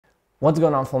What's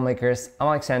going on, filmmakers? I'm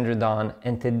Alexander Don,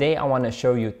 and today I want to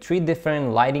show you 3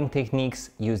 different lighting techniques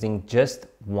using just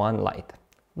one light.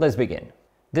 Let's begin.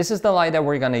 This is the light that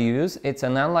we're going to use. It's a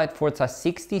Nanlite Froza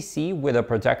 60C with a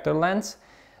projector lens.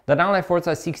 The Nanlite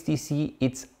Froza 60C,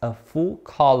 it's a full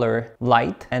color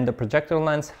light, and the projector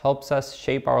lens helps us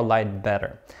shape our light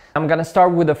better. I'm gonna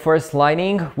start with the first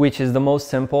lighting, which is the most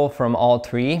simple from all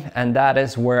 3, and that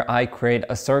is where I create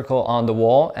a circle on the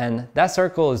wall, and that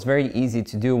circle is very easy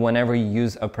to do whenever you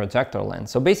use a projector lens.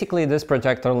 So basically this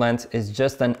projector lens is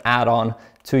just an add-on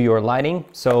to your lighting,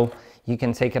 so you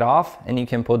can take it off and you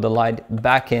can put the light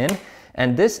back in,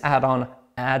 and this add-on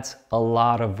adds a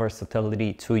lot of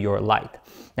versatility to your light.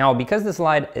 Now, because this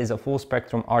light is a full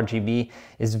spectrum RGB,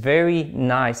 it's very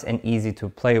nice and easy to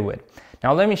play with.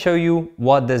 Now let me show you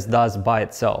what this does by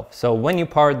itself. So when you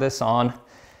power this on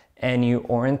and you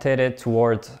orientate it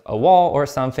towards a wall or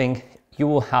something, you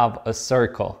will have a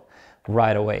circle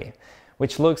right away,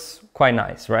 which looks quite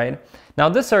nice, right? Now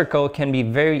this circle can be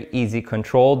very easy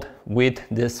controlled with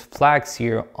these flags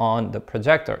here on the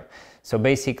projector. So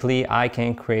basically I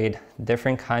can create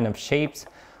different kind of shapes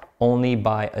only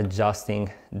by adjusting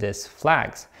these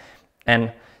flags.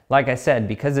 And like I said,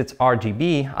 because it's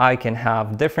RGB, I can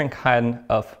have different kind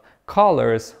of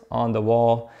colors on the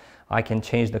wall. I can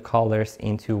change the colors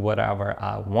into whatever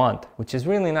I want, which is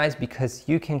really nice because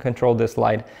you can control this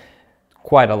light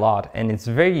quite a lot, and it's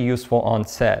very useful on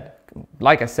set.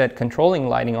 Like I said, controlling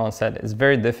lighting on set is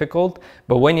very difficult,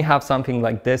 but when you have something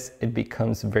like this, it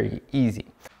becomes very easy.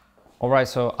 All right,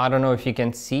 so I don't know if you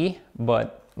can see,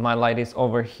 but my light is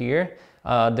over here.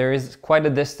 There is quite a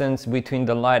distance between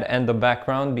the light and the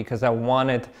background because I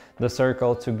wanted the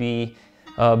circle to be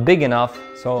big enough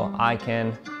so I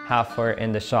can have her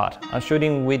in the shot. I'm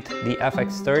shooting with the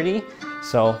FX30,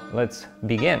 so let's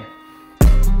begin.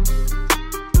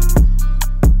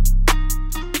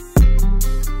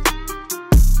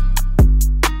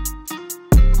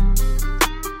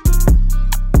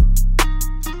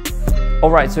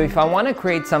 Alright, so if I want to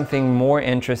create something more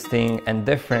interesting and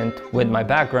different with my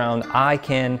background, I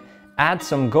can add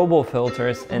some gobo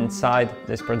filters inside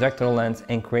this projector lens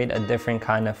and create a different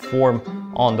kind of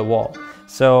form on the wall.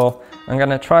 So I'm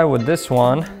gonna try with this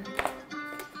one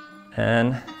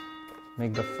and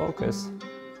make the focus.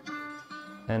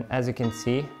 And as you can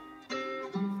see,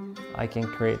 I can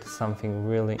create something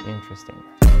really interesting.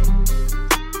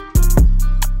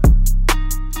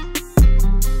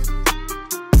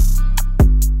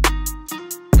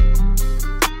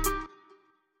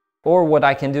 Or what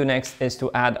I can do next is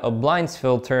to add a blinds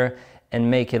filter and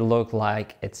make it look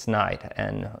like it's night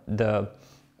and the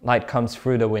light comes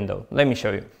through the window. Let me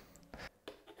show you.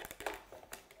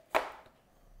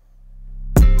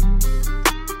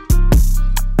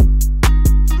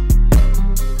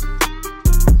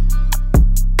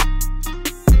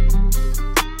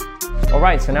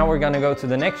 Alright, so now we're gonna go to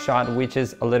the next shot, which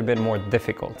is a little bit more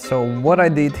difficult. So what I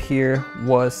did here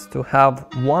was to have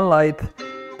one light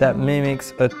that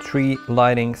mimics a 3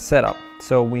 lighting setup.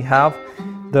 So we have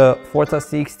the Froza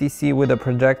 60C with a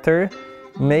projector,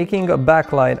 making a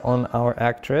backlight on our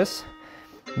actress.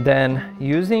 Then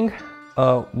using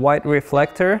a white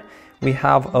reflector, we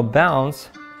have a bounce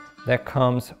that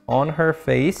comes on her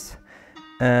face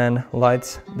and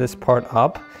lights this part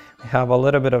up. We have a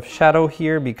little bit of shadow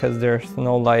here because there's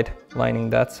no light lining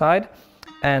that side.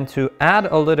 And to add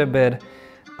a little bit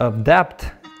of depth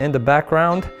in the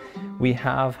background, we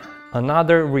have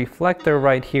another reflector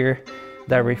right here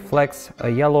that reflects a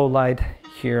yellow light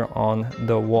here on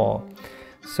the wall.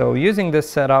 So using this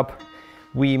setup,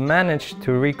 we managed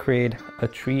to recreate a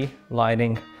 3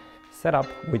 lighting setup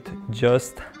with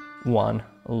just one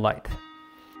light.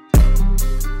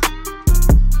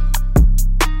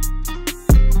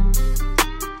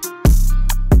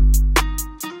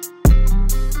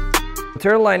 The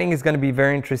third lighting is going to be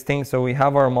very interesting. So we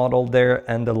have our model there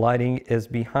and the lighting is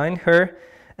behind her,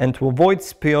 and to avoid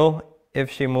spill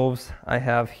if she moves, I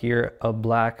have here a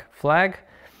black flag.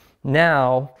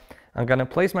 Now I'm going to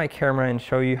place my camera and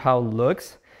show you how it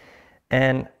looks,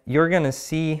 and you're going to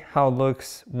see how it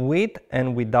looks with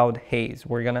and without haze.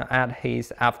 We're going to add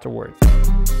haze afterwards.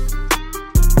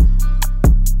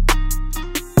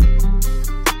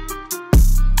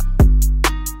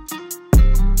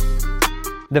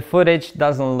 The footage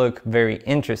doesn't look very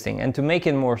interesting, and to make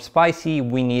it more spicy,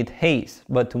 we need haze.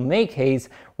 But to make haze,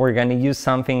 we're gonna use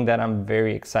something that I'm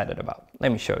very excited about.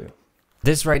 Let me show you.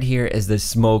 This right here is the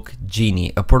Smoke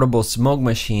Genie, a portable smoke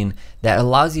machine that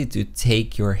allows you to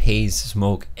take your haze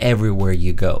smoke everywhere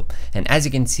you go. And as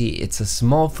you can see, it's a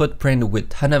small footprint with a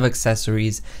ton of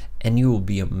accessories and you will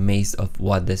be amazed of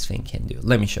what this thing can do.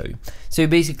 Let me show you. So you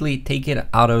basically take it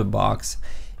out of the box,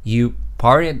 you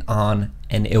power it on,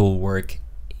 and it will work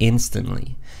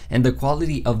instantly. And the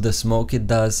quality of the smoke it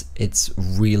does, it's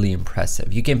really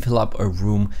impressive. You can fill up a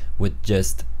room with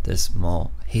just this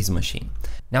small haze machine.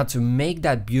 Now to make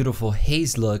that beautiful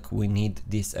haze look, we need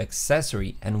this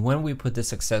accessory. And when we put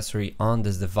this accessory on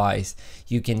this device,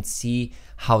 you can see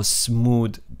how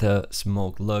smooth the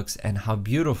smoke looks and how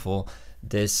beautiful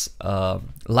this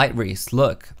light rays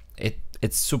look.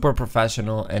 It's super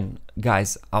professional, and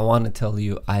guys, I want to tell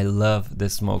you, I love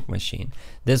this smoke machine.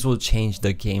 This will change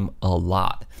the game a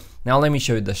lot. Now let me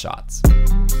show you the shots.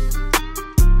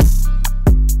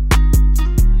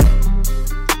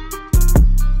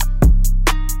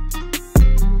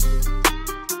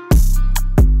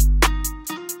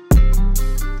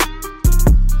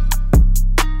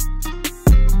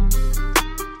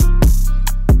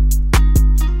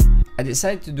 I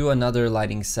decided to do another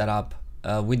lighting setup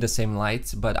with the same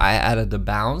lights, but I added the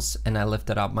bounce and I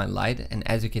lifted up my light, and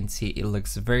as you can see, it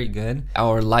looks very good.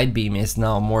 Our light beam is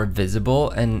now more visible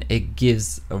and it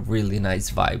gives a really nice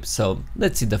vibe. So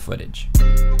let's see the footage.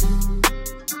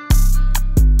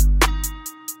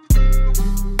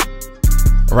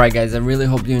 Alright guys, I really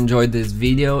hope you enjoyed this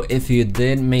video. If you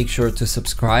did, make sure to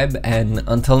subscribe, and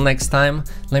until next time,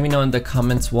 let me know in the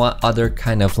comments what other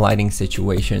kind of lighting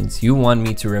situations you want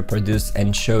me to reproduce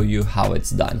and show you how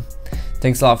it's done.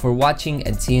 Thanks a lot for watching,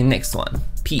 and see you next one.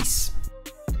 Peace.